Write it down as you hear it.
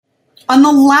On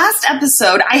the last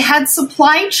episode, I had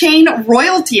supply chain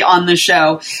royalty on the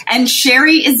show, and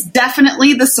Sherry is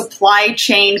definitely the supply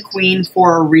chain queen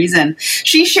for a reason.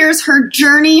 She shares her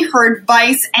journey, her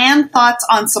advice, and thoughts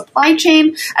on supply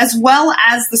chain, as well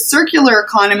as the circular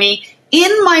economy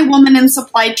in my Woman in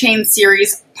Supply Chain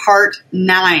series, Part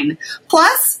 9.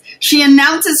 Plus, she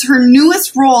announces her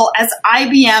newest role as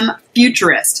IBM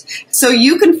Futurist. So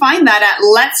you can find that at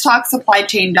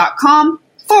letstalksupplychain.com/season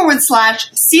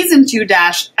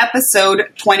 2-episode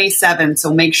 27.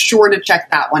 So make sure to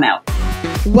check that one out.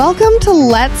 Welcome to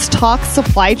Let's Talk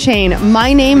Supply Chain.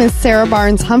 My name is Sarah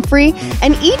Barnes Humphrey,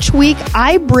 and each week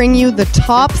I bring you the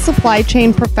top supply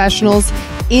chain professionals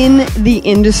in the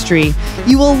industry.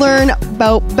 You will learn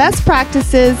about best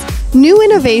practices, new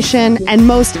innovation, and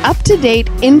most up-to-date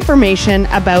information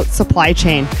about supply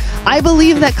chain. I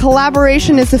believe that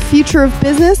collaboration is the future of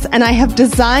business, and I have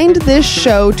designed this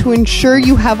show to ensure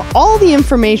you have all the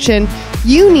information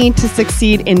you need to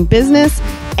succeed in business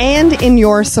and in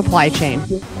your supply chain.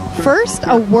 First,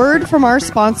 a word from our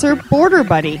sponsor, Border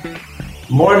Buddy.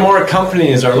 More and more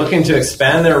companies are looking to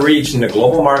expand their reach into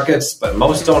global markets, but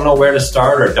most don't know where to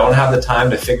start or don't have the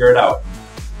time to figure it out.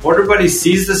 Border Buddy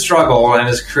sees the struggle and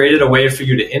has created a way for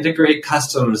you to integrate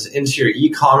customs into your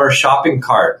e-commerce shopping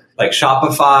cart, like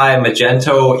Shopify,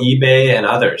 Magento, eBay, and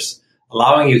others,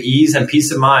 allowing you ease and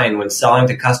peace of mind when selling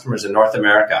to customers in North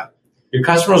America. Your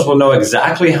customers will know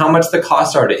exactly how much the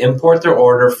costs are to import their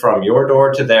order from your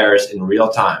door to theirs in real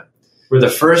time. We're the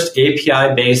first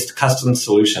API-based customs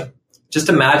solution. Just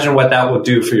imagine what that will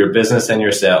do for your business and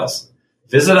your sales.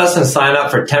 Visit us and sign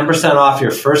up for 10% off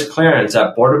your first clearance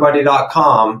at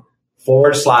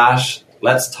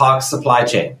borderbuddy.com/Let's Talk Supply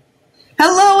Chain.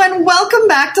 Hello and welcome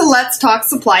back to Let's Talk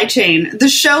Supply Chain. The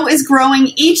show is growing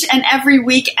each and every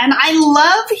week, and I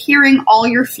love hearing all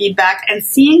your feedback and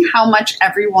seeing how much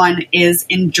everyone is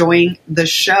enjoying the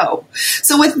show.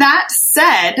 So with that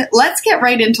said, let's get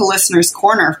right into Listener's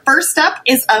Corner. First up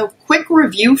is a quick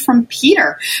review from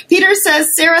Peter. Peter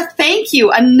says, Sarah, thank you.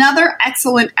 Another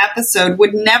excellent episode.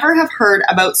 Would never have heard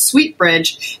about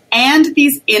Sweetbridge and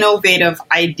these innovative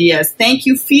ideas. Thank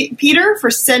you, Peter, for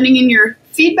sending in your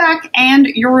feedback and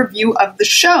your review of the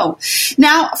show.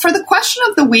 Now, for the question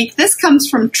of the week, this comes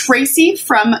from Tracy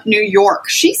from New York.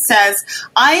 She says,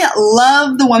 I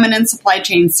love the Women in Supply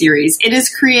Chain series. It is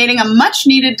creating a much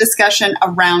needed discussion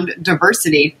around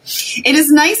diversity. It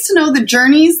is nice to know the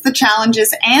journeys, the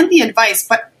challenges, and the advice,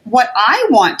 but what I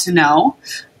want to know,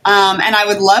 and I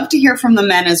would love to hear from the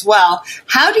men as well,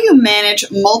 how do you manage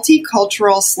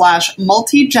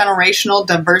multicultural/multi-generational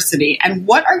diversity? And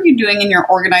what are you doing in your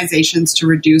organizations to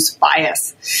reduce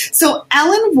bias? So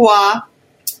Ellen Voix,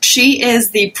 she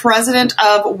is the president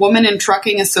of Women in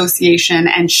Trucking Association,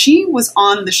 and she was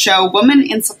on the show Women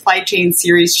in Supply Chain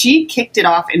series. She kicked it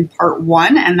off in part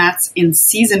 1, and that's in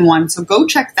season 1. So go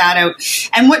check that out.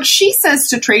 And what she says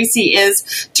to Tracy is,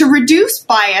 to reduce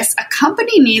bias, a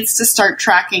company needs to start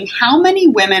tracking how many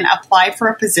women apply for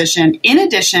a position in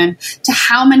addition to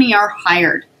how many are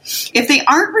hired. If they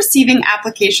aren't receiving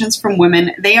applications from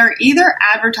women, they are either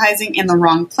advertising in the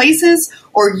wrong places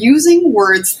or using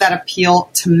words that appeal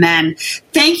to men.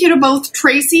 Thank you to both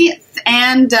Tracy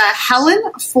and Helen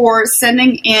for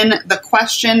sending in the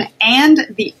question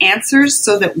and the answers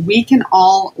so that we can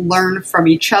all learn from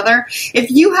each other.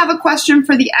 If you have a question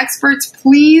for the experts,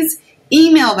 please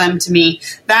email them to me.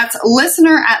 That's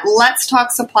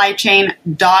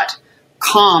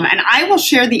listener@letstalksupplychain.com. And I will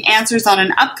share the answers on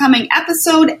an upcoming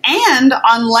episode and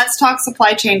on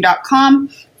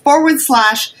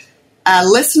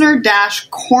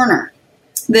letstalksupplychain.com/listener-corner.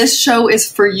 This show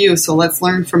is for you, so let's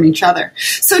learn from each other.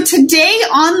 So today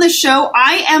on the show,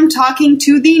 I am talking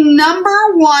to the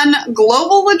 #1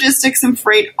 global logistics and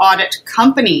freight audit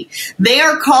company. They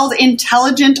are called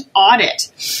Intelligent Audit.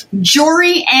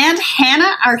 Jory and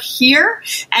Hannah are here,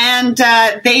 and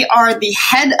they are the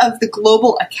head of the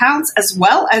global accounts as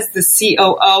well as the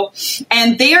COO,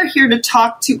 and they are here to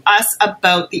talk to us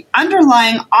about the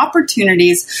underlying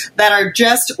opportunities that are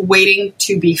just waiting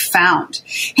to be found.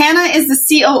 Hannah is the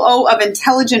COO of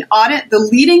Intelligent Audit, the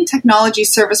leading technology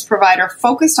service provider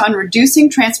focused on reducing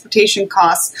transportation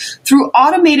costs through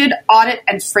automated audit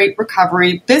and freight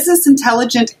recovery, business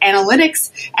intelligence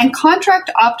analytics, and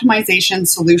contract optimization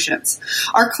solutions.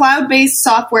 Our cloud-based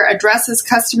software addresses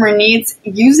customer needs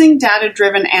using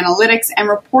data-driven analytics and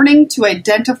reporting to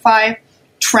identify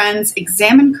trends,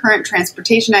 examine current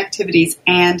transportation activities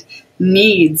and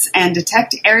needs, and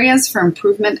detect areas for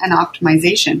improvement and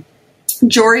optimization.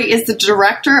 Jory is the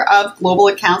Director of Global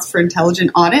Accounts for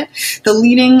Intelligent Audit, the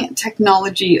leading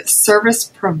technology service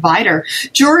provider.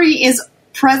 Jory is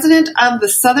president of the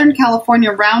Southern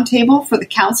California Roundtable for the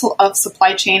Council of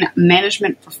Supply Chain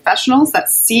Management Professionals,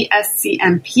 that's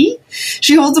CSCMP.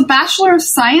 She holds a Bachelor of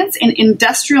Science in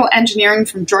Industrial Engineering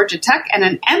from Georgia Tech and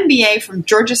an MBA from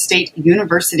Georgia State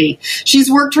University. She's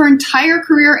worked her entire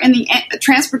career in the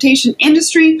transportation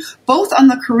industry, both on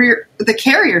the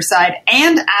carrier side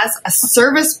and as a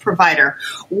service provider.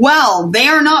 Well, they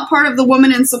are not part of the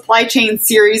Women in Supply Chain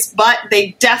series, but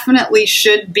they definitely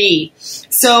should be.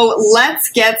 So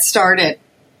let's get started.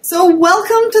 So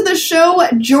welcome to the show,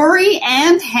 Jory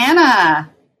and Hannah.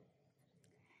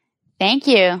 Thank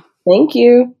you. Thank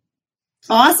you.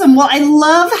 Awesome. Well, I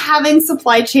love having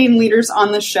supply chain leaders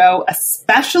on the show,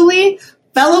 especially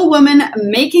fellow women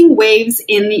making waves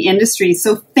in the industry.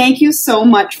 So thank you so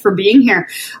much for being here.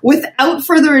 Without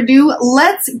further ado,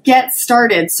 let's get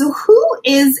started. So who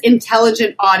is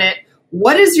Intelligent Audit?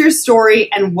 What is your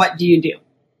story and what do you do?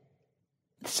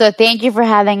 So thank you for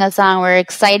having us on. We're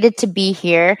excited to be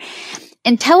here.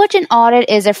 Intelligent Audit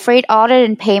is a freight audit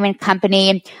and payment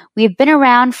company. We've been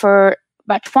around for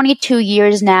about 22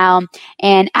 years now,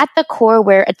 and at the core,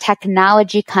 we're a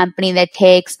technology company that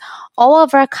takes all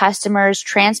of our customers'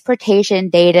 transportation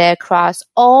data across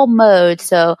all modes,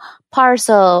 so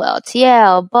parcel,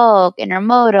 LTL, bulk,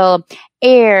 intermodal,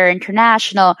 air,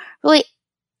 international, really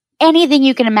anything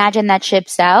you can imagine that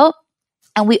ships out,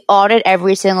 and we audit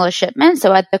every single shipment.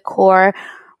 So at the core,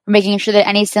 we're making sure that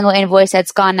any single invoice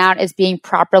that's gone out is being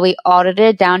properly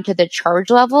audited down to the charge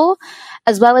level,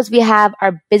 as well as we have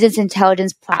our business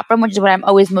intelligence platform, which is what I'm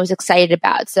always most excited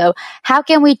about. So how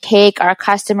can we take our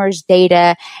customers'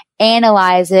 data,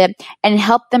 analyze it, and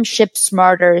help them ship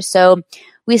smarter? So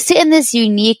we sit in this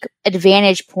unique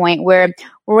advantage point where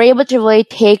we're able to really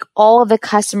take all of the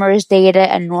customers' data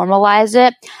and normalize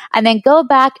it, and then go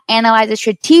back, analyze it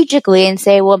strategically and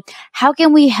say, well, how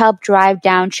can we help drive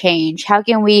down change? How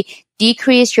can we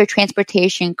decrease your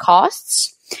transportation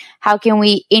costs? How can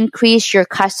we increase your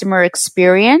customer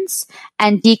experience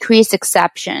and decrease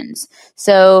exceptions?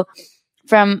 So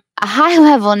from a high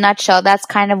level nutshell, that's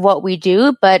kind of what we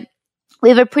do, but we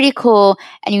have a pretty cool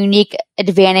and unique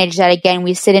advantage that, again,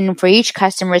 we sit in for each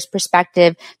customer's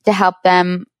perspective to help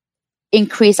them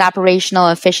increase operational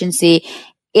efficiency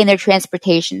in their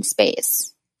transportation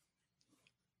space.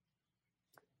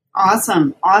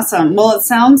 Awesome. Well, it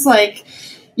sounds like,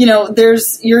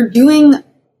 you're doing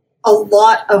a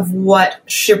lot of what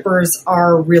shippers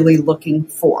are really looking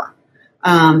for.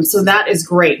 So that is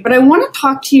great. But I want to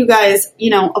talk to you guys,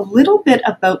 a little bit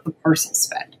about the parcel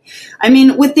spend. I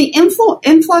mean, with the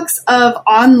influx of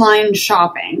online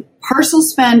shopping, parcel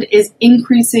spend is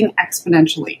increasing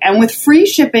exponentially. And with free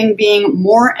shipping being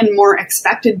more and more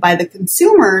expected by the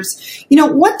consumers,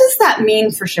 what does that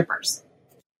mean for shippers?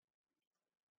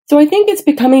 So I think it's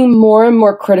becoming more and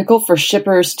more critical for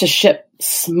shippers to ship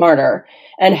smarter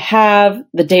and have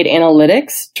the data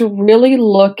analytics to really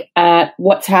look at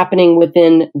what's happening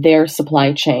within their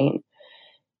supply chain.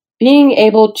 Being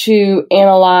able to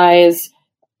analyze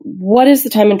what is the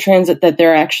time in transit that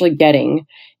they're actually getting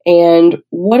and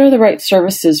what are the right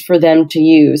services for them to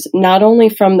use, not only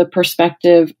from the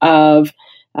perspective of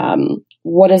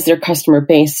what does their customer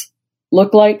base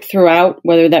look like throughout,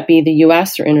 whether that be the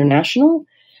U.S. or international,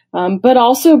 but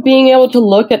also being able to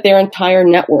look at their entire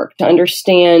network to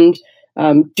understand,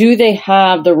 do they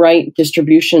have the right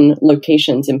distribution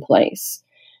locations in place?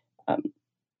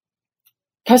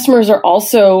 Customers are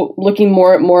also looking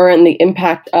more in the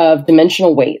impact of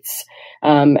dimensional weights,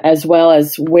 as well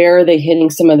as where are they hitting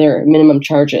some of their minimum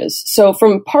charges. So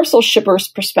from parcel shippers'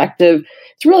 perspective,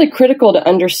 it's really critical to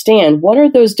understand what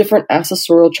are those different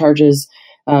accessorial charges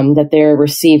that they're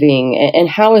receiving, and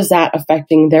how is that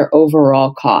affecting their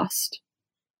overall cost?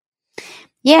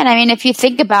 Yeah, and I mean, if you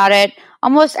think about it,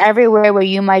 almost everywhere where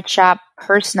you might shop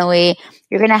personally,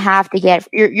 you're going to have to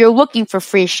you're looking for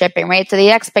free shipping, right? So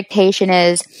the expectation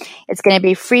is it's going to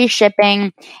be free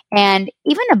shipping. And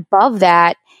even above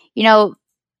that,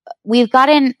 we've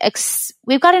gotten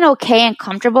okay and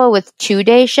comfortable with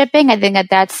 2-day shipping. I think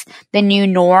that's the new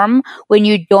norm. When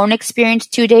you don't experience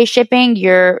 2-day shipping,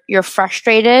 you're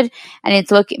frustrated, and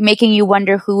it's making you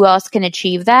wonder who else can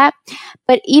achieve that.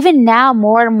 But even now,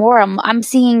 more and more, I'm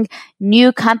seeing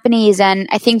new companies, and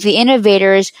I think the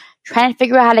innovators trying to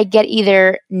figure out how to get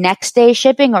either next day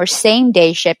shipping or same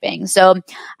day shipping. So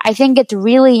I think it's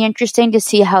really interesting to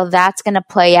see how that's going to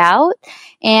play out.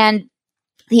 And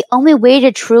the only way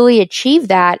to truly achieve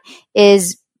that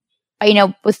is,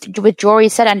 with Jory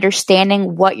said,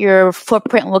 understanding what your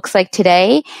footprint looks like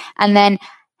today, and then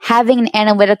having an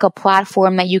analytical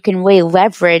platform that you can really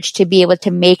leverage to be able to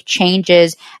make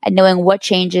changes and knowing what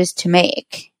changes to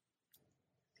make.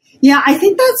 Yeah, I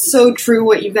think that's so true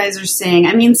what you guys are saying.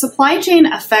 I mean, supply chain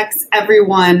affects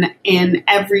everyone in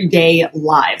everyday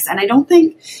lives. And I don't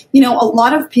think, a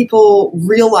lot of people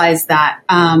realize that,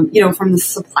 from the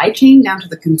supply chain down to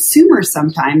the consumer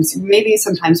sometimes. Maybe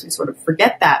sometimes we sort of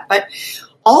forget that. But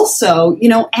also,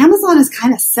 Amazon has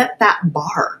kind of set that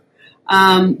bar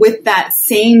with that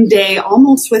same day,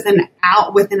 almost within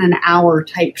an hour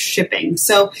type shipping.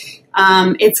 So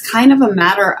it's kind of a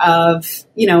matter of,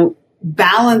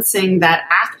 balancing that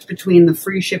act between the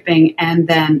free shipping and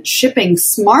then shipping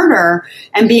smarter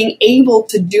and being able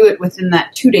to do it within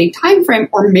that 2-day time frame,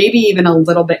 or maybe even a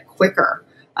little bit quicker.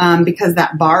 Because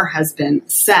that bar has been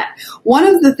set. One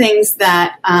of the things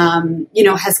that,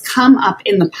 has come up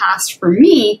in the past for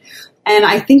me, and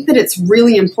I think that it's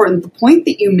really important, the point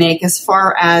that you make as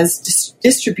far as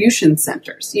distribution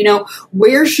centers,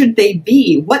 where should they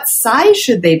be? What size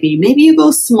should they be? Maybe you go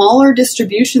smaller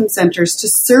distribution centers to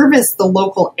service the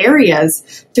local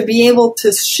areas to be able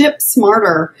to ship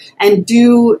smarter and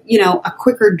do, a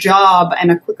quicker job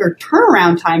and a quicker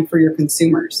turnaround time for your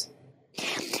consumers.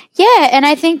 Yeah, and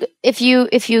I think if you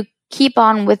keep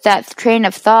on with that train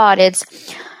of thought,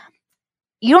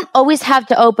 you don't always have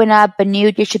to open up a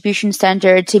new distribution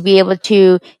center to be able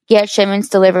to get shipments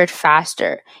delivered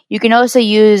faster. You can also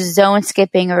use zone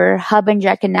skipping or hub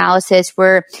inject analysis,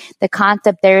 where the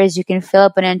concept there is you can fill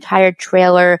up an entire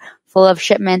trailer full of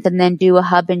shipment and then do a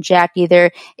hub inject.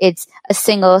 Either it's a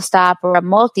single stop or a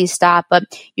multi-stop, but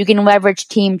you can leverage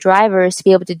team drivers to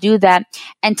be able to do that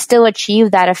and still achieve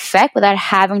that effect without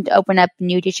having to open up a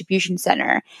new distribution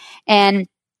center. And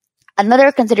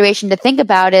another consideration to think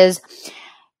about is,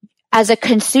 as a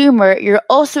consumer, you're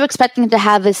also expecting to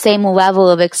have the same level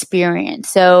of experience.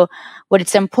 So what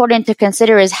it's important to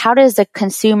consider is, how does the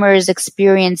consumer's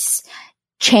experience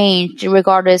change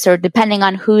regardless or depending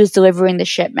on who's delivering the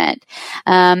shipment,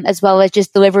 as well as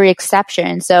just delivery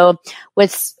exceptions. So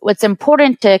what's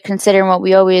important to consider, and what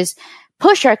we always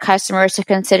push our customers to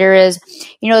consider is,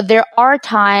 there are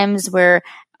times where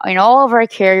all of our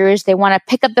carriers, they want to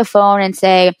pick up the phone and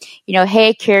say,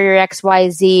 hey, carrier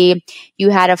XYZ, you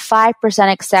had a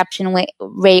 5% exception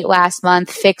rate last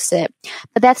month, fix it.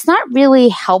 But that's not really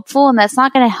helpful, and that's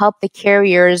not going to help the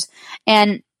carriers.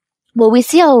 And what we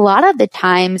see a lot of the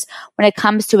times when it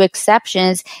comes to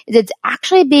exceptions is it's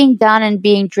actually being done and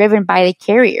being driven by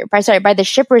the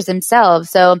shippers themselves.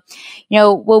 So,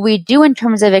 what we do in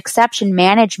terms of exception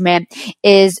management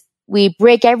is we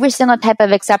break every single type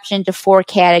of exception into 4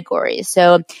 categories.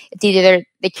 So it's either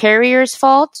the carrier's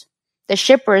fault, the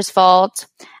shipper's fault,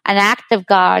 an act of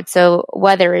God, so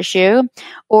weather issue,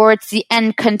 or it's the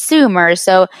end consumer.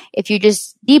 So if you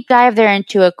just deep dive there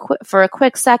for a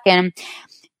quick second,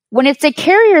 when it's the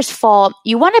carrier's fault,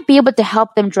 you want to be able to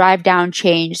help them drive down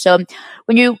change. So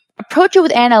when you approach it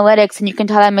with analytics and you can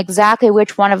tell them exactly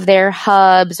which one of their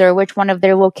hubs or which one of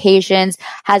their locations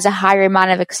has a higher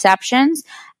amount of exceptions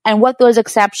and what those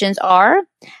exceptions are,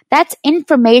 that's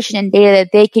information and data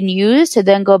that they can use to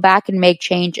then go back and make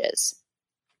changes.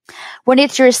 When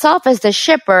it's yourself as the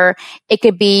shipper, it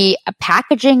could be a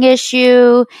packaging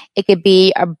issue, it could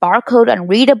be a barcode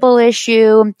unreadable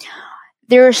issue.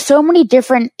 There are so many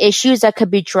different issues that could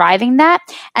be driving that.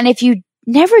 And if you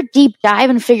never deep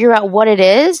dive and figure out what it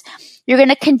is, you're going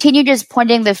to continue just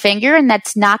pointing the finger, and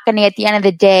that's not going to, at the end of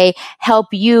the day, help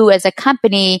you as a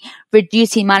company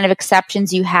reduce the amount of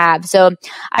exceptions you have. So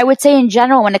I would say in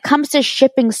general, when it comes to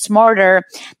shipping smarter,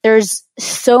 there's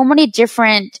so many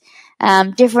different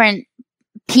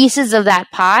pieces of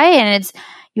that pie, and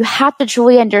you have to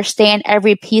truly understand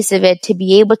every piece of it to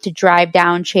be able to drive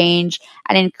down change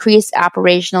and increase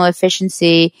operational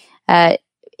efficiency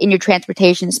in your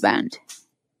transportation spend.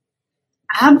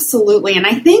 Absolutely. And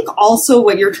I think also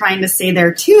what you're trying to say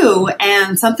there too,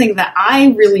 and something that I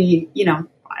really,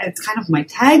 it's kind of my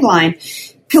tagline,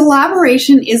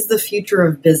 collaboration is the future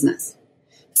of business.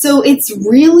 So it's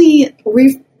really,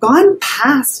 we've gone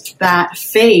past that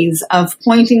phase of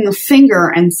pointing the finger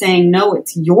and saying, no,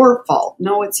 it's your fault.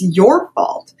 No, it's your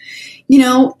fault.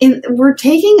 We're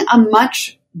taking a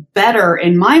much better,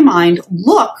 in my mind,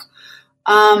 look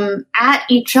at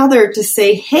each other to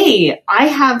say, hey, I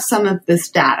have some of this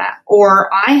data, or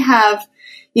I have,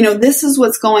 this is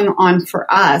what's going on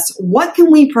for us. What can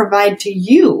we provide to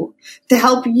you to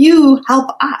help you help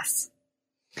us?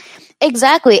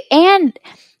 Exactly. And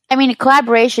I mean,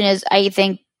 collaboration is, I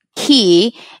think,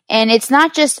 key. And it's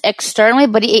not just externally,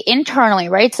 but internally,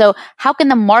 right? So how can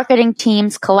the marketing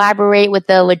teams collaborate with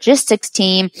the logistics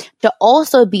team to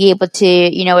also be able to,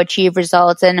 achieve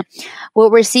results? And what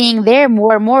we're seeing there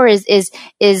more and more is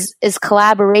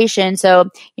collaboration. So,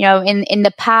 in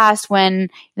the past when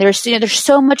there's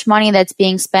so much money that's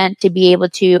being spent to be able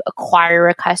to acquire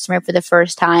a customer for the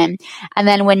first time. And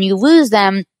then when you lose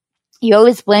them, you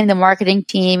always blame the marketing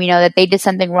team, that they did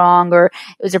something wrong or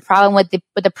it was a problem with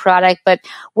the product. But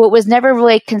what was never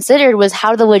really considered was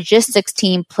how the logistics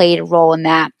team played a role in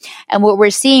that. And what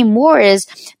we're seeing more is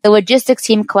the logistics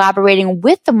team collaborating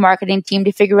with the marketing team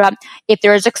to figure out if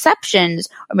there's exceptions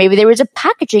or maybe there was a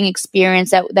packaging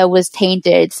experience that was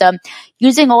tainted. So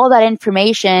using all that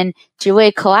information to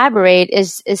really collaborate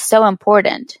is so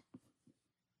important.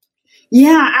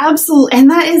 Yeah, absolutely.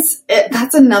 And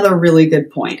that's another really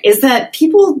good point, is that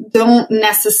people don't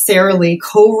necessarily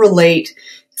correlate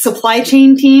supply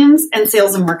chain teams and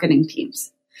sales and marketing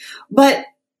teams. But,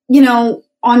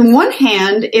 on one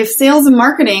hand, if sales and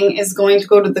marketing is going to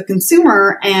go to the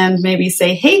consumer and maybe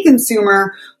say, hey,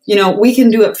 consumer, we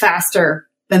can do it faster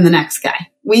than the next guy.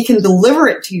 We can deliver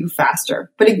it to you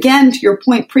faster. But again, to your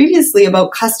point previously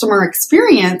about customer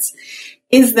experience,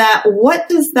 is that what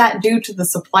does that do to the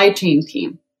supply chain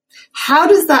team? How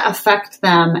does that affect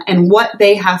them and what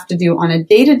they have to do on a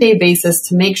day-to-day basis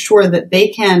to make sure that they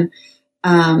can,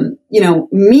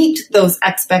 meet those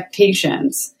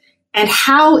expectations? And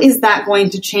how is that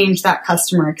going to change that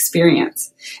customer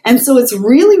experience? And so it's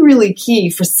really, really key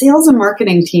for sales and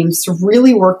marketing teams to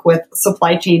really work with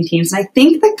supply chain teams. And I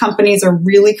think that companies are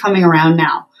really coming around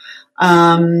now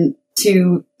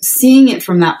to seeing it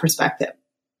from that perspective.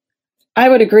 I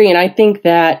would agree. And I think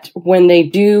that when they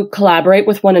do collaborate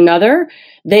with one another,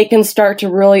 they can start to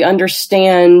really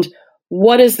understand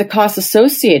what is the cost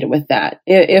associated with that.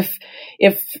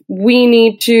 If we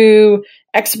need to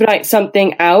expedite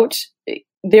something out,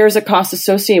 there's a cost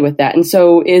associated with that. And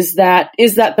so is that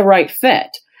the right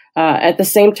fit? At the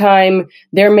same time,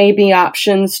 there may be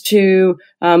options to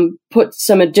put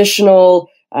some additional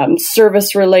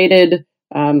service-related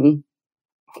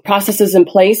processes in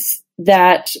place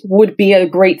that would be a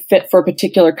great fit for a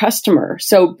particular customer.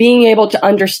 So being able to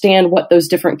understand what those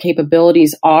different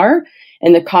capabilities are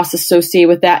and the costs associated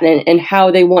with that and how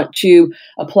they want to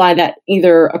apply that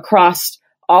either across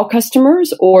all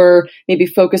customers or maybe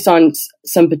focus on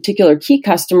some particular key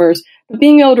customers, but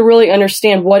being able to really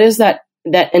understand what is that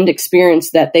end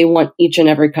experience that they want each and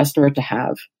every customer to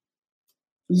have.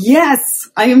 Yes,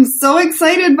 I am so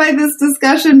excited by this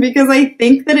discussion because I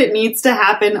think that it needs to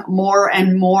happen more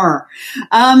and more.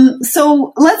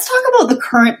 So let's talk about the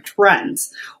current trends.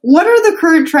 What are the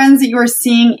current trends that you are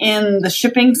seeing in the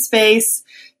shipping space?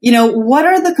 What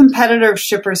are the competitive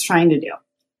shippers trying to do?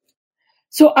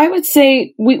 So I would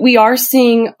say we are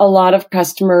seeing a lot of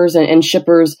customers and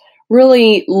shippers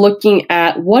really looking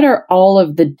at what are all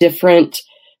of the different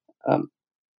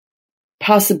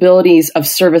possibilities of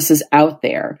services out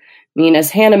there. I mean,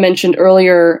 as Hannah mentioned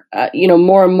earlier,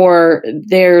 more and more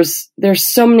there's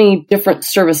so many different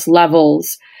service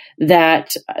levels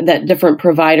that different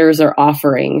providers are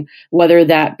offering, whether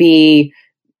that be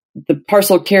the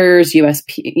parcel carriers,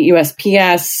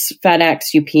 USPS,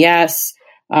 FedEx, UPS.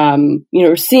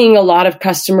 Seeing a lot of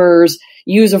customers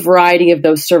use a variety of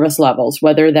those service levels,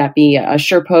 whether that be a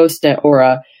SurePost or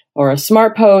a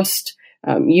SmartPost.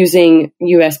 Using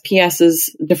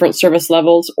USPS's different service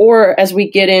levels, or as we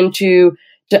get into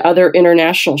other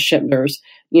international shippers,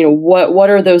 what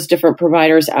are those different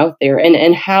providers out there,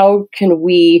 and how can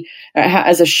we,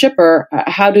 as a shipper,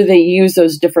 how do they use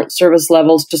those different service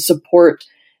levels to support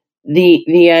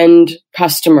the end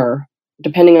customer,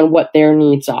 depending on what their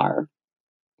needs are.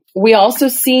 We also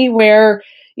see where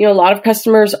a lot of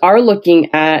customers are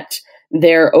looking at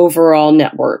their overall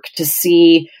network to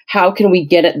see how can we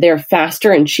get it there faster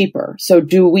and cheaper. So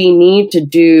do we need to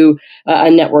do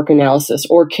a network analysis,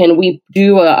 or can we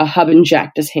do a hub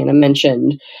inject, as Hannah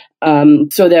mentioned,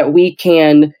 so that we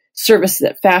can service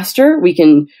it faster? We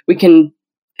can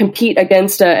compete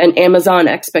against an Amazon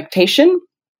expectation,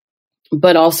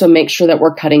 but also make sure that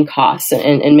we're cutting costs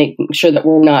and making sure that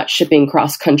we're not shipping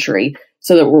cross country,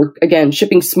 so that we're, again,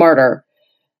 shipping smarter.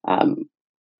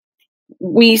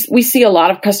 We see a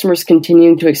lot of customers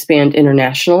continuing to expand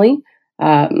internationally.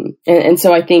 And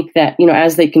so I think that,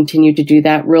 as they continue to do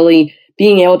that, really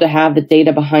being able to have the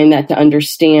data behind that to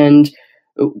understand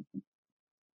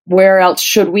where else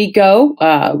should we go,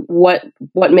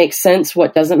 what makes sense,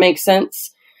 what doesn't make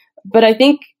sense. But I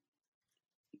think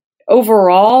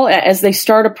overall, as they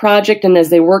start a project and as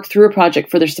they work through a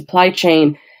project for their supply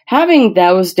chain, having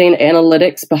those data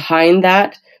analytics behind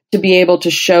that to be able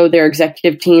to show their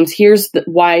executive teams, here's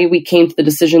why we came to the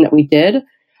decision that we did.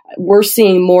 We're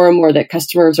seeing more and more that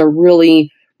customers are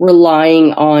really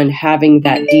relying on having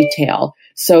that detail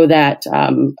so that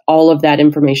all of that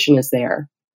information is there.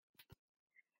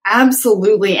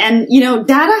 Absolutely. And,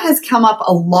 data has come up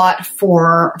a lot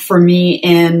for me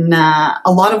in a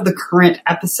lot of the current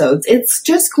episodes. It's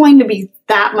just going to be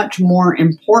that much more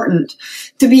important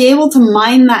to be able to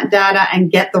mine that data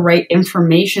and get the right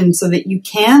information so that you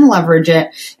can leverage it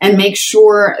and make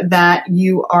sure that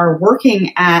you are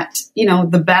working at,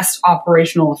 the best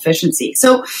operational efficiency.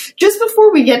 So just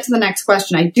before we get to the next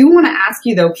question, I do want to ask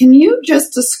you though, can you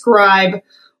just describe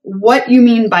what you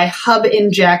mean by hub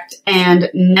inject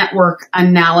and network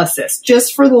analysis,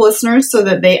 just for the listeners so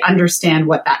that they understand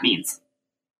what that means?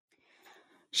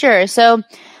 Sure. So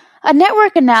a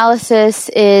network analysis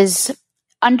is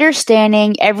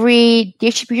understanding every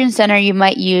distribution center you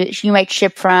might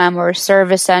ship from, or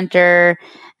service center,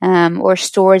 or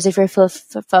stores if you're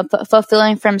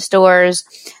fulfilling from stores.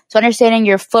 So understanding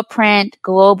your footprint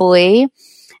globally.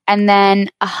 And then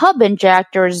a hub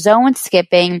inject or zone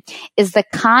skipping is the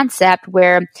concept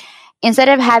where instead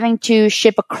of having to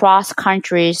ship across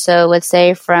countries, so let's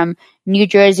say from New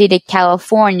Jersey to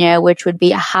California, which would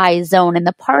be a high zone in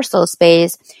the parcel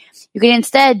space, you can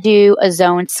instead do a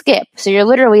zone skip. So you're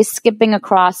literally skipping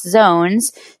across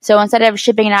zones. So instead of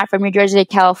shipping it out from New Jersey to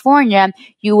California,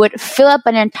 you would fill up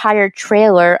an entire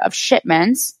trailer of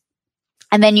shipments,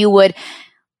 and then you would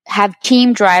have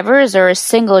team drivers or a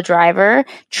single driver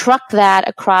truck that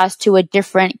across to a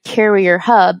different carrier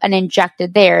hub and inject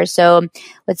it there. So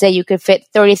let's say you could fit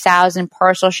 30,000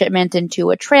 parcel shipments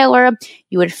into a trailer.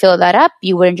 You would fill that up.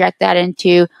 You would inject that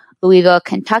into Louisville,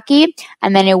 Kentucky,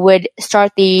 and then it would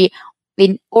start the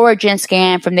origin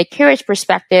scan from the carrier's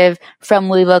perspective from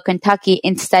Louisville, Kentucky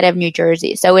instead of New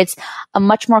Jersey. So it's a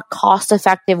much more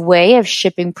cost-effective way of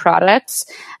shipping products.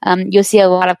 You'll see a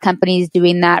lot of companies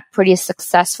doing that pretty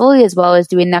successfully, as well as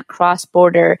doing that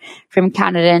cross-border from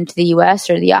Canada into the US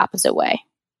or the opposite way.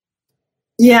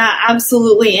 Yeah,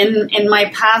 absolutely. In my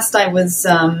past, I was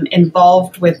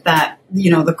involved with that,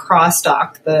 the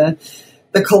cross-dock, the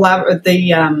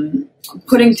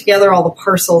putting together all the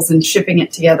parcels and shipping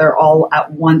it together all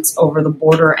at once over the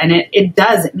border. And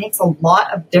it makes a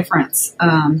lot of difference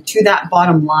to that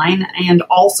bottom line, and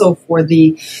also for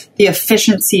the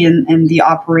efficiency and the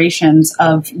operations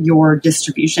of your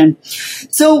distribution.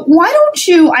 So why don't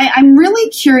you, I'm really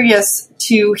curious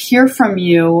to hear from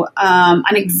you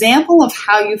an example of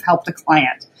how you've helped a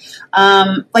client.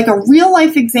 Like a real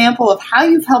life example of how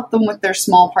you've helped them with their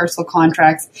small parcel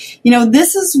contracts.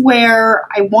 This is where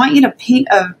I want you to paint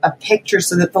a picture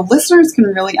so that the listeners can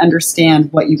really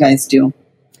understand what you guys do.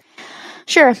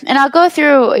 Sure. And I'll go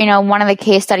through, one of the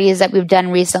case studies that we've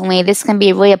done recently. This can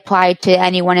be really applied to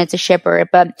anyone as a shipper,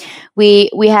 but we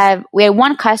had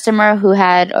one customer who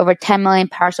had over 10 million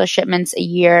parcel shipments a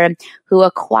year, who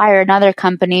acquired another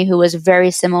company who was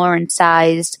very similar in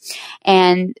size.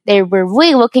 And they were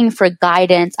really looking for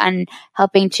guidance on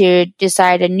helping to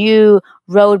decide a new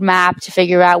roadmap to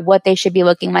figure out what they should be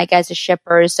looking like as a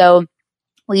shipper. So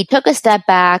we took a step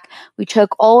back, we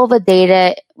took all of the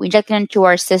data, we injected it into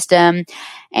our system,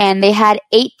 and they had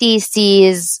 8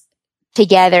 DCs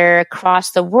together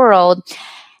across the world.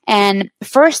 And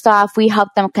first off, we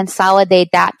helped them consolidate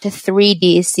that to 3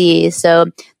 DCs. So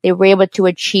they were able to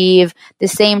achieve the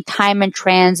same time in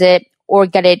transit or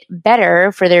get it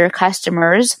better for their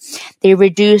customers. They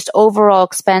reduced overall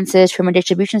expenses from a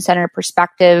distribution center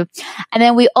perspective. And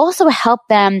then we also helped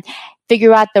them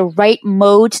figure out the right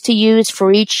modes to use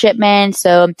for each shipment.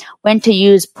 So when to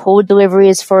use pool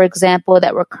deliveries, for example,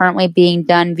 that were currently being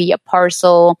done via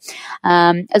parcel,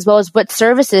 as well as what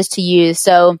services to use.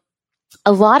 So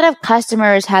a lot of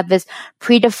customers have this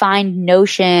predefined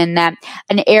notion that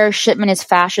an air shipment is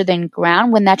faster than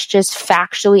ground, when that's just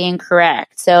factually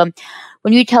incorrect. So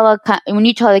when you tell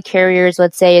the carriers,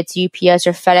 let's say it's UPS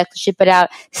or FedEx, to ship it out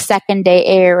 2nd day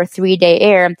air or 3-day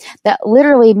air, that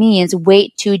literally means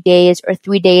wait 2 days or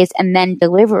 3 days and then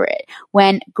deliver it,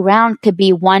 when ground could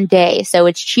be 1 day. So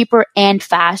it's cheaper and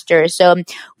faster. So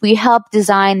we help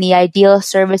design the ideal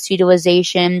service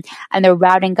utilization and the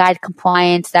routing guide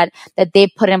compliance that they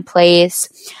put in place.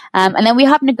 And then we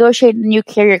help negotiate the new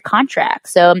carrier contract.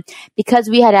 So because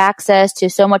we had access to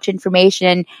so much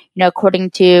information,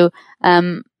 according to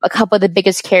a couple of the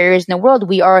biggest carriers in the world,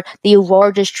 we are the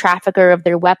largest trafficker of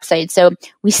their website. So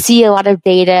we see a lot of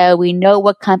data. We know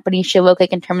what companies should look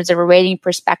like in terms of a rating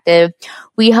perspective.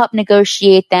 We help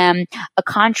negotiate them a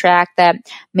contract that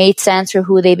made sense for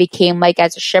who they became like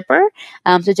as a shipper.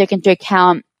 So take into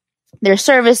account their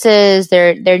services,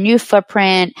 their new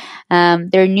footprint,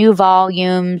 their new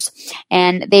volumes,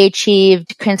 and they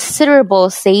achieved considerable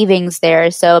savings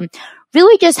there. So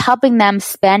really just helping them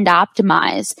spend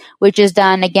optimize, which is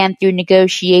done again through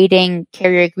negotiating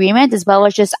carrier agreements as well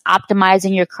as just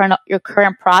optimizing your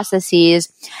current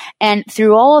processes. And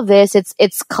through all of this,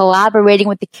 it's collaborating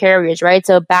with the carriers, right?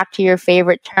 So back to your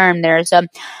favorite term there. So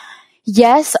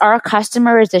yes, our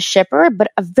customer is the shipper,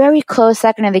 but a very close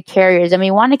second to the carriers. And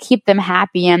we want to keep them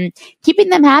happy. And keeping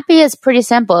them happy is pretty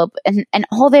simple. And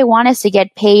all they want is to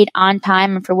get paid on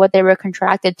time and for what they were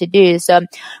contracted to do. So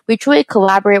we truly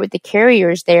collaborate with the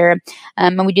carriers there.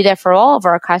 And we do that for all of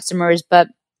our customers. But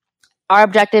our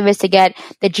objective is to get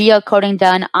the geocoding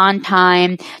done on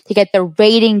time, to get the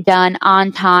rating done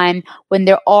on time. When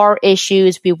there are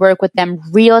issues, we work with them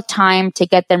real time to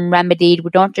get them remedied. We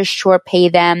don't just short pay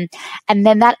them. And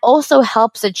then that also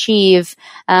helps achieve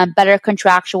better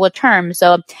contractual terms.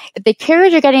 So if the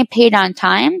carriers are getting paid on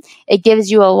time, it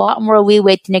gives you a lot more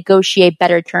leeway to negotiate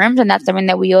better terms. And that's something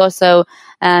that we also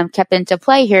kept into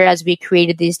play here as we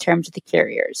created these terms with the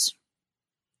carriers.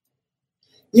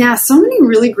 Yeah, so many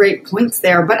really great points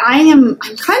there, but I'm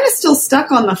kind of still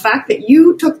stuck on the fact that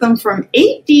you took them from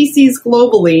 8 DCs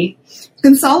globally,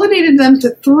 consolidated them to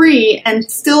 3, and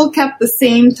still kept the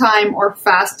same time or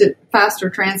faster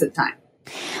transit time.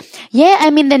 Yeah, I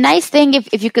mean, the nice thing,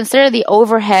 if you consider the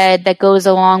overhead that goes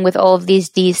along with all of these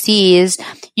DCs,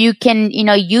 you can,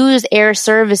 use air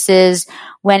services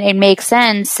when it makes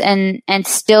sense and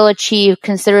still achieve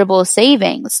considerable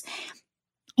savings.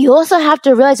 You also have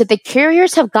to realize that the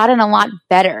carriers have gotten a lot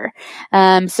better.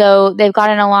 So they've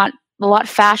gotten a lot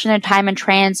faster in their time in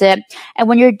transit. And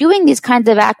when you're doing these kinds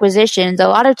of acquisitions, a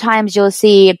lot of times you'll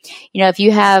see, if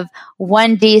you have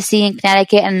one DC in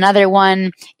Connecticut and another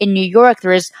one in New York,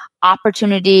 there's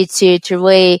opportunity to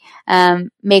really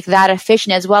make that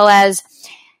efficient, as well as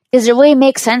does it really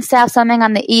make sense to have something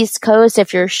on the East Coast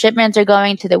if your shipments are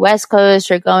going to the West Coast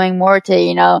or going more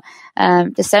to,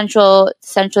 the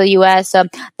central U.S. So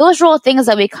those are all things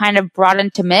that we kind of brought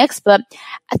into mix. But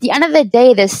at the end of the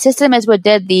day, the system is what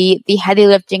did the heavy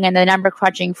lifting and the number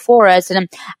crunching for us. And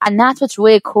that's what's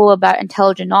really cool about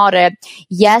Intelligent Audit.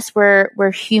 Yes,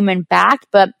 we're human backed,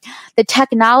 but the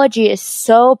technology is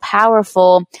so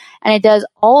powerful and it does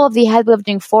all of the heavy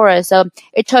lifting for us. So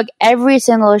it took every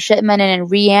single shipment and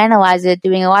reanalyzed it,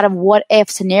 doing a lot of what if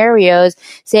scenarios,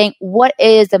 saying what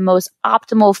is the most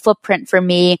optimal footprint for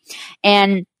me.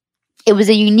 And it was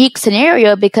a unique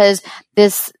scenario because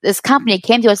this company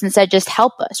came to us and said, just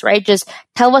help us, right? Just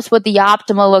tell us what the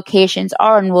optimal locations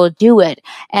are and we'll do it.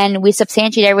 And we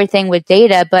substantiate everything with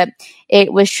data, but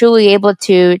it was truly able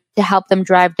to help them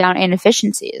drive down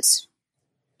inefficiencies.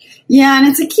 Yeah, and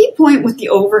it's a key point with the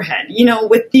overhead.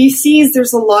 With DCs,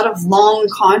 there's a lot of long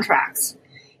contracts.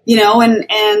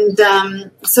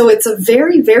 So it's a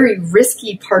very, very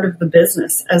risky part of the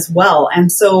business as well. And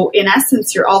so in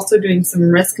essence, you're also doing some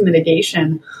risk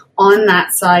mitigation on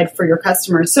that side for your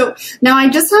customers. So now I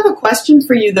just have a question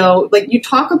for you though. Like you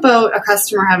talk about a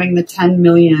customer having the 10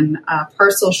 million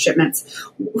parcel shipments.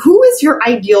 Who is your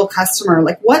ideal customer?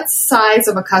 Like what size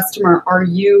of a customer are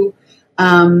you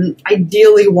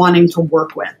ideally wanting to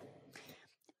work with?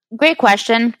 Great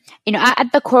question.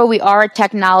 At the core, we are a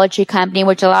technology company,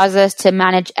 which allows us to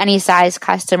manage any size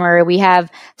customer. We have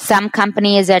some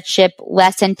companies that ship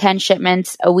less than 10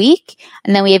 shipments a week,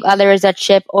 and then we have others that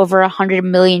ship over 100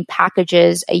 million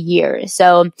packages a year.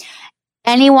 So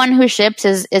anyone who ships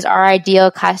is our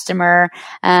ideal customer.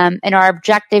 And our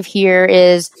objective here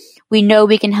is we know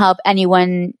we can help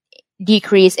anyone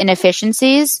decrease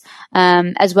inefficiencies,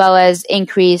 as well as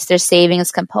increase their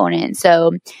savings component.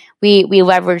 So we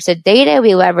leverage the data,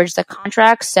 we leverage the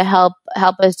contracts to help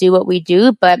us do what we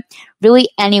do, but really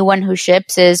anyone who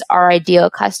ships is our ideal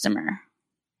customer.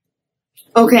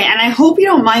 Okay, and I hope you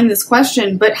don't mind this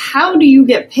question, but how do you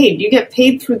get paid? Do you get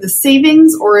paid through the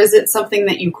savings, or is it something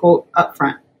that you quote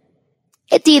upfront?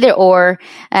 It's either or.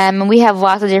 We have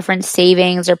lots of different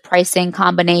savings or pricing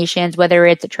combinations, whether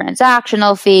it's a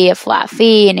transactional fee, a flat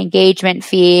fee, an engagement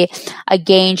fee, a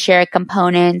gain share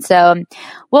component. So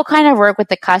we'll kind of work with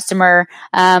the customer.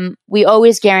 We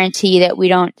always guarantee that we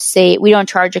don't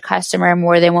charge a customer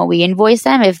more than what we invoice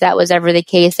them. If that was ever the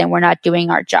case, then we're not doing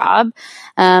our job.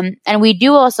 And we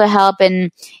do also help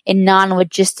in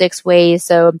non-logistics ways.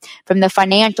 So from the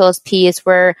financials piece,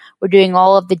 we're doing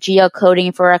all of the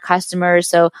geocoding for our customers.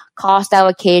 So cost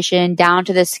allocation down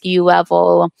to the SKU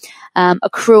level,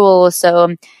 accrual.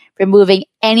 So removing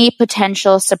any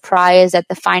potential surprise that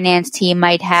the finance team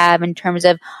might have in terms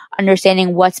of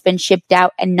understanding what's been shipped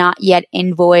out and not yet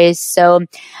invoiced. So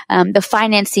the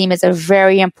finance team is a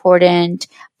very important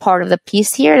part of the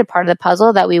piece here, the part of the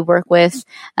puzzle that we work with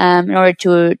in order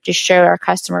to show our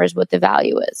customers what the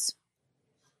value is.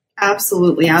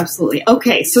 Absolutely, absolutely.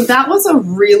 Okay, so that was a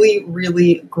really,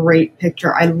 really great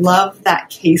picture. I love that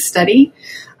case study.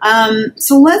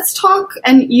 So let's talk,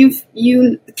 and you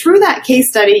through that case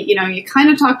study, you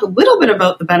kind of talked a little bit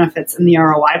about the benefits and the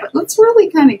ROI, but let's really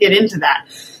kind of get into that.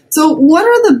 So what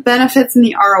are the benefits and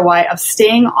the ROI of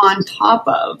staying on top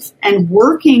of and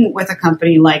working with a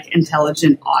company like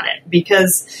Intelligent Audit?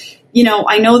 Because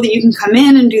I know that you can come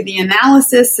in and do the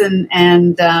analysis and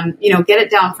get it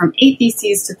down from 8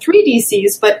 DCs to 3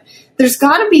 DCs, but there's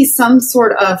got to be some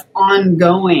sort of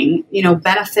ongoing,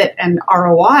 benefit and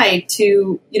ROI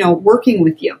to, working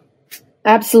with you.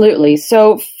 Absolutely.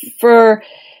 So for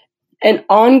an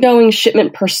ongoing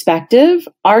shipment perspective,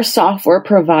 our software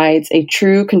provides a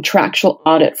true contractual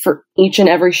audit for each and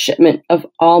every shipment of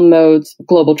all modes of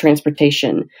global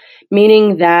transportation,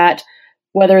 meaning that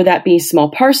whether that be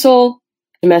small parcel,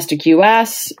 domestic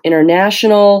US,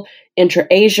 international,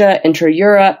 intra-Asia,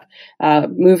 intra-Europe,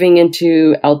 moving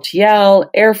into LTL,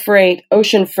 air freight,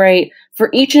 ocean freight, for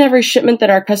each and every shipment that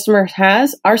our customer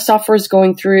has, our software is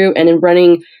going through and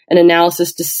running an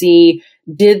analysis to see,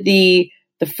 did the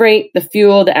freight, the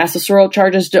fuel, the accessorial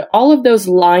charges, do all of those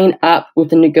line up with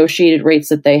the negotiated rates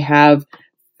that they have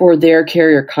for their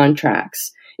carrier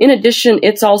contracts? In addition,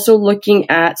 it's also looking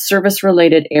at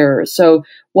service-related errors. So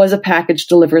was a package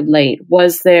delivered late?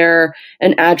 Was there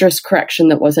an address correction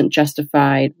that wasn't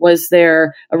justified? Was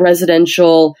there a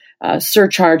residential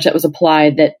surcharge that was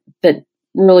applied that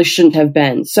really shouldn't have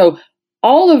been? So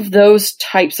all of those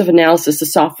types of analysis, the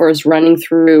software is running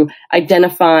through,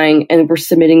 identifying, and we're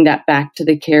submitting that back to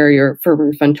the carrier for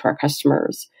refund to our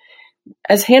customers.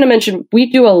 As Hannah mentioned, we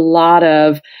do a lot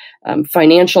of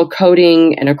financial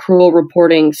coding and accrual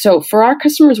reporting. So for our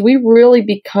customers, we really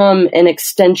become an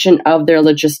extension of their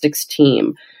logistics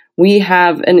team. We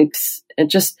have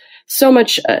just so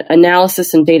much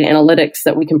analysis and data analytics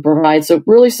that we can provide. So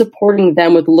really supporting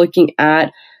them with looking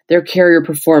at their carrier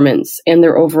performance and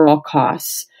their overall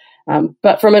costs.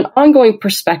 But from an ongoing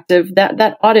perspective,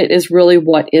 that audit is really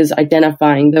what is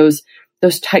identifying those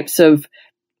types of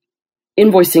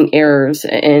invoicing errors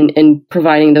and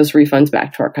providing those refunds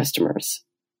back to our customers.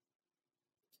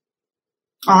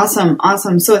 Awesome.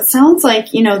 So it sounds like,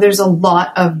 there's a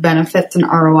lot of benefits and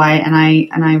ROI, and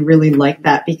I really like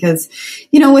that because,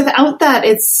 without that,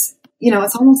 it's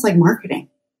almost like marketing,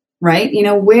 right?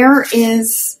 Where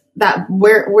is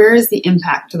the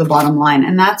impact to the bottom line?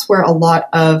 And that's where a lot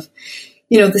of,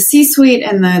 the C-suite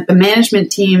and the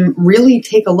management team really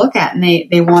take a look at and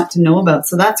they want to know about.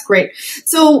 So that's great.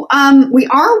 So we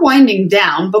are winding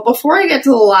down, but before I get to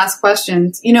the last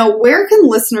questions, where can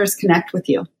listeners connect with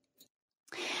you?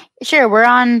 Sure. We're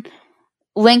on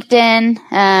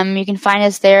LinkedIn. You can find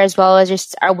us there as well as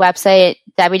just our website,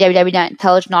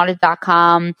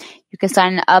 www.intelligentaudit.com. You can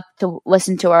sign up to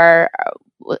listen to our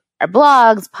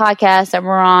blogs, podcasts that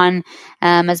we're on,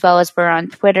 as well as we're on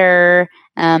Twitter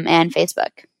and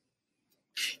Facebook.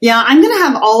 Yeah, I'm going to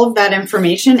have all of that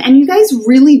information, and you guys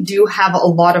really do have a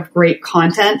lot of great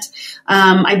content.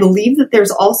 I believe that there's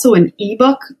also an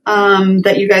ebook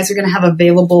that you guys are going to have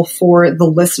available for the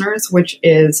listeners, which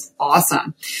is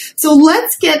awesome. So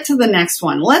let's get to the next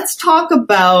one. Let's talk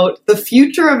about the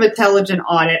future of Intelligent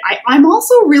Audit. I'm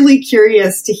also really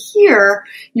curious to hear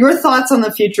your thoughts on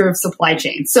the future of supply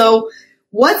chain. So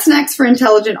what's next for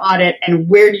Intelligent Audit, and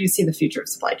where do you see the future of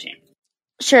supply chain?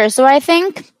 Sure. So I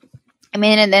think, and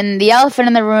then the elephant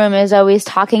in the room is always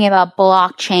talking about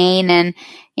blockchain, and,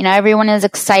 everyone is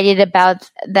excited about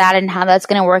that and how that's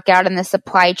going to work out in the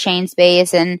supply chain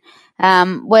space. And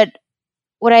what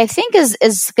I think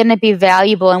is going to be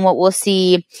valuable and what we'll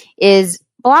see is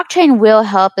blockchain will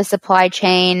help the supply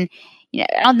chain.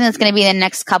 I don't think it's going to be in the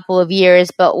next couple of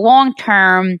years, but long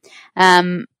term,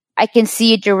 I can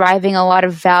see it deriving a lot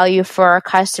of value for our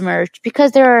customers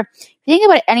because if you think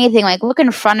about anything, like look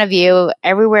in front of you,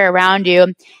 everywhere around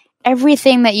you,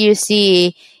 everything that you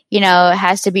see,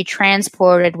 has to be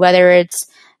transported, whether it's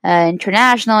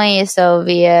internationally, so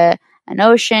via an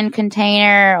ocean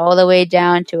container all the way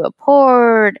down to a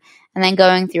port, and then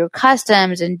going through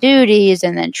customs and duties,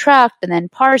 and then trucked, and then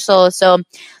parcels. So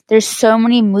there's so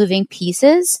many moving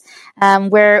pieces.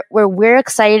 Where we're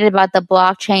excited about the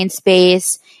blockchain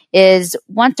space is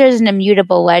once there's an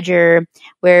immutable ledger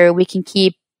where we can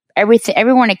keep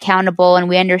everyone accountable and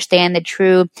we understand the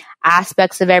true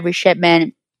aspects of every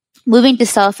shipment, moving to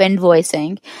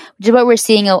self-invoicing, which is what we're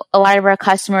seeing a lot of our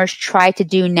customers try to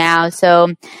do now.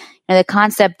 So the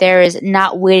concept there is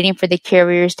not waiting for the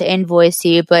carriers to invoice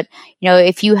you, but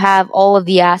if you have all of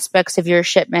the aspects of your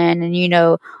shipment and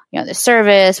the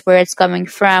service, where it's coming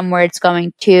from, where it's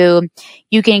going to,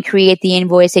 you can create the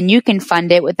invoice and you can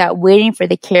fund it without waiting for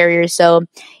the carrier. So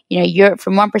you're,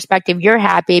 from one perspective, you're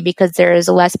happy because there is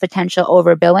less potential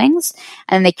overbillings,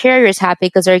 and the carrier is happy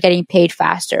because they're getting paid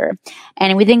faster.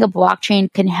 And we think a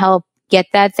blockchain can help get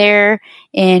that there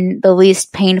in the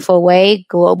least painful way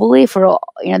globally for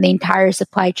the entire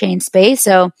supply chain space.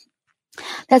 So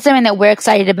that's something that we're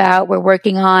excited about. We're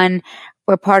working on.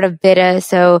 We're part of BITA,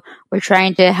 so we're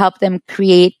trying to help them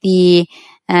create the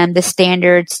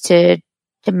standards to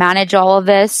manage all of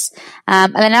this.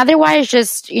 And then otherwise,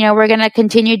 just we're going to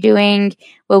continue doing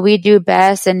what we do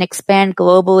best and expand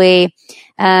globally.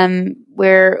 We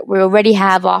already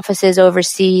have offices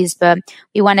overseas, but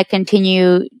we want to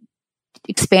continue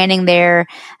expanding there.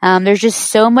 There's just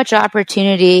so much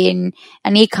opportunity,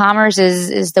 and e-commerce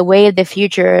is the way of the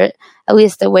future, at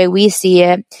least the way we see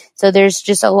it. So there's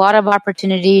just a lot of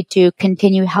opportunity to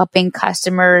continue helping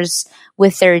customers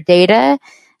with their data,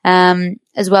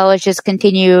 as well as just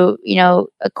continue,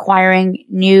 acquiring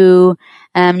new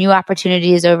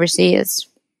opportunities overseas.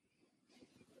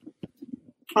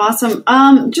 Awesome.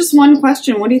 Just one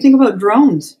question. What do you think about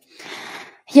drones?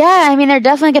 Yeah, I mean, they're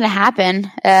definitely going to happen.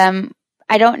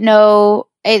 I don't know.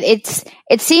 It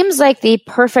seems like the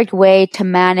perfect way to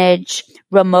manage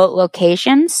remote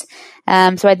locations.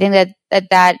 So I think that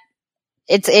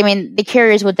the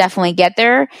carriers will definitely get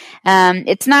there.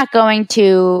 It's not going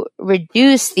to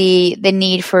reduce the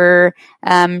need for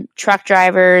truck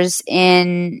drivers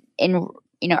in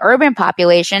urban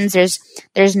populations.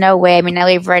 There's no way. I mean, I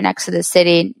live right next to the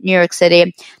city, New York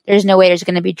City. There's no way there's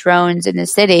going to be drones in the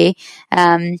city.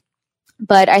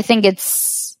 But I think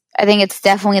it's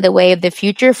definitely the way of the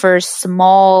future for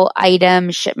small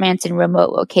item shipments in remote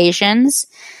locations.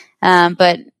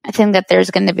 But I think that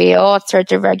there's going to be all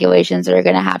sorts of regulations that are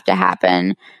going to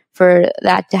happen for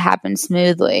that to happen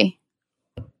smoothly.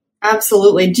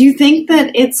 Absolutely. Do you think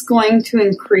that it's going to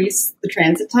increase the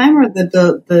transit time or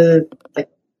the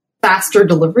faster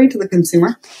delivery to the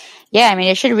consumer? Yeah, I mean,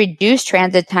 it should reduce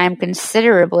transit time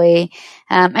considerably.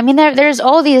 I mean, there's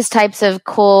all these types of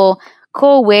cool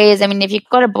ways. I mean, if you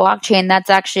go to blockchain, that's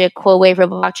actually a cool way for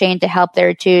blockchain to help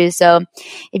there too. So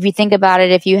if you think about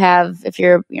it, if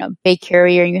you're a big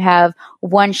carrier and you have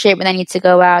one shipment that needs to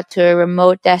go out to a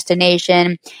remote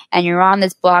destination and you're on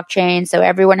this blockchain, so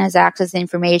everyone has access to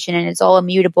information and it's all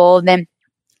immutable, then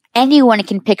anyone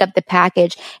can pick up the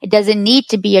package. It doesn't need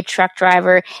to be a truck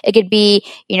driver. It could be,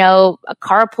 a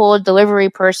carpool delivery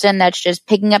person that's just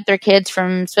picking up their kids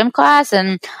from swim class,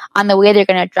 and on the way they're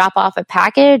going to drop off a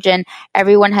package and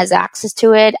everyone has access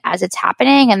to it as it's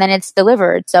happening, and then it's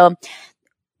delivered. So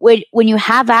when you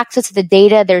have access to the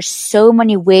data, there's so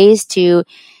many ways to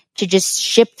just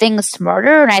ship things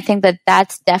smarter. And I think that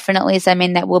that's definitely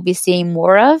something that we'll be seeing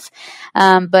more of.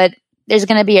 But there's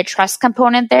going to be a trust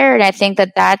component there. And I think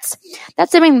that that's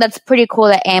something that's pretty cool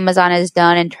that Amazon has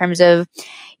done in terms of,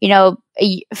 a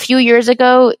few years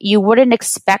ago, you wouldn't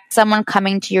expect someone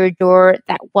coming to your door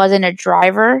that wasn't a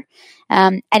driver.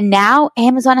 And now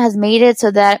Amazon has made it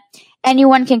so that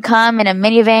anyone can come in a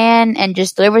minivan and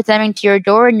just deliver something to your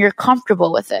door and you're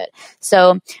comfortable with it.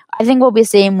 So I think we'll be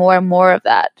seeing more and more of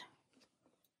that.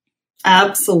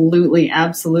 Absolutely.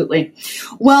 Absolutely.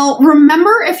 Well,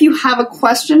 remember, if you have a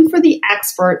question for the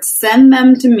experts, send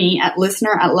them to me at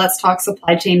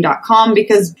listener@letstalksupplychain.com,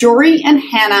 because Jory and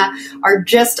Hannah are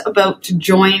just about to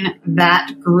join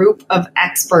that group of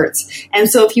experts. And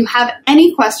so if you have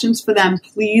any questions for them,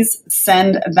 please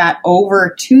send that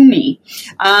over to me.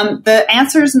 The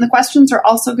answers and the questions are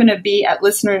also going to be at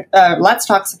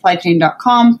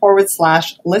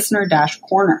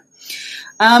letstalksupplychain.com/listener-corner.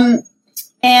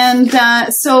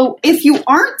 So if you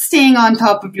aren't staying on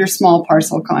top of your small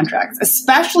parcel contracts,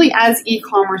 especially as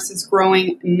e-commerce is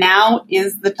growing, now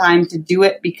is the time to do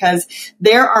it, because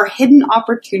there are hidden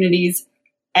opportunities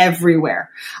everywhere.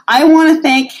 I want to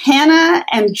thank Hannah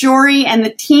and Jory and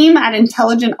the team at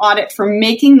Intelligent Audit for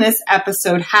making this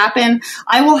episode happen.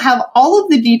 I will have all of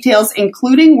the details,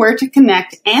 including where to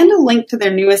connect and a link to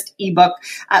their newest ebook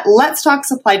at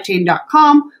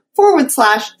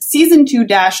letstalksupplychain.com/season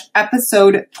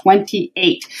 2-episode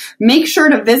 28. Make sure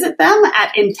to visit them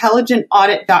at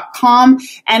intelligentaudit.com.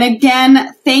 And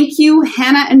again, thank you,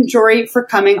 Hannah and Jory, for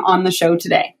coming on the show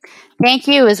today. Thank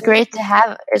you. It was great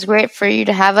for you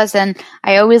to have us. And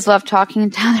I always love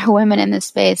talking to other women in this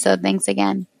space. So thanks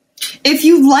again. If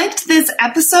you liked this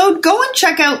episode, go and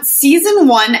check out Season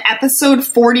 1, Episode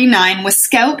 49 with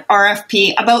Scout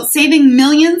RFP about saving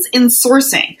millions in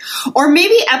sourcing. Or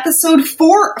maybe Episode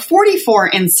 44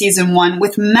 in Season 1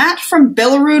 with Matt from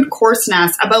Billerud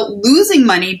Korsnäs about losing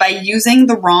money by using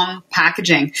the wrong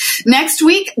packaging. Next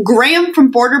week, Graham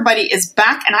from Border Buddy is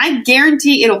back, and I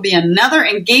guarantee it'll be another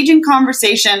engaging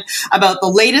conversation about the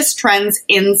latest trends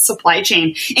in supply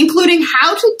chain, including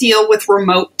how to deal with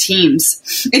remote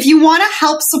teams. If you want to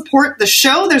help support the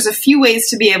show, there's a few ways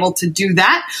to be able to do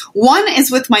that. One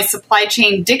is with my supply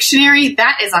chain dictionary.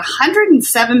 That is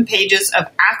 107 pages of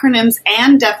acronyms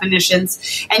and definitions,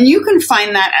 and you can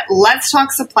find that at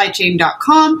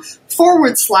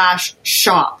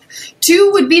letstalksupplychain.com/shop.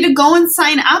 2 would be to go and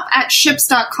sign up at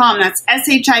ships.com. That's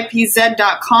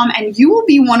shipz.com, and you will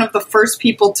be one of the first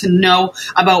people to know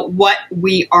about what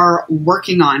we are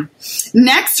working on.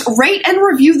 Next, rate and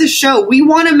review the show. We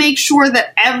want to make sure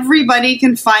that everybody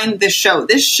can find this show.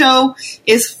 This show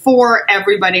is for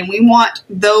everybody, and we want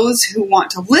those who want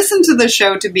to listen to the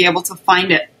show to be able to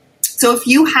find it. So if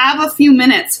you have a few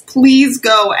minutes, please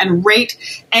go and rate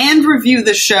and review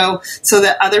the show so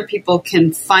that other people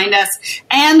can find us.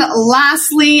 And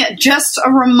lastly, just a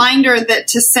reminder that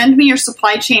to send me your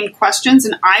supply chain questions,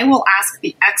 and I will ask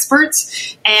the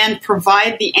experts and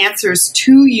provide the answers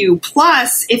to you.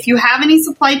 Plus, if you have any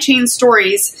supply chain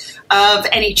stories of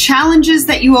any challenges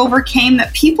that you overcame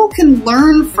that people can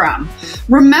learn from,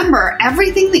 remember,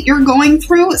 everything that you're going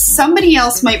through, somebody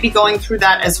else might be going through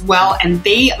that as well, and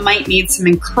they might need some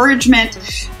encouragement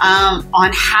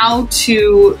on how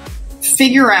to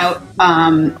figure out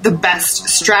the best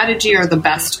strategy or the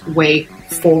best way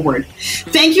forward.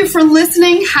 Thank you for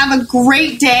listening. Have a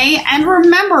great day. And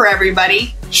remember,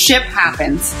 everybody, ship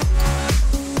happens.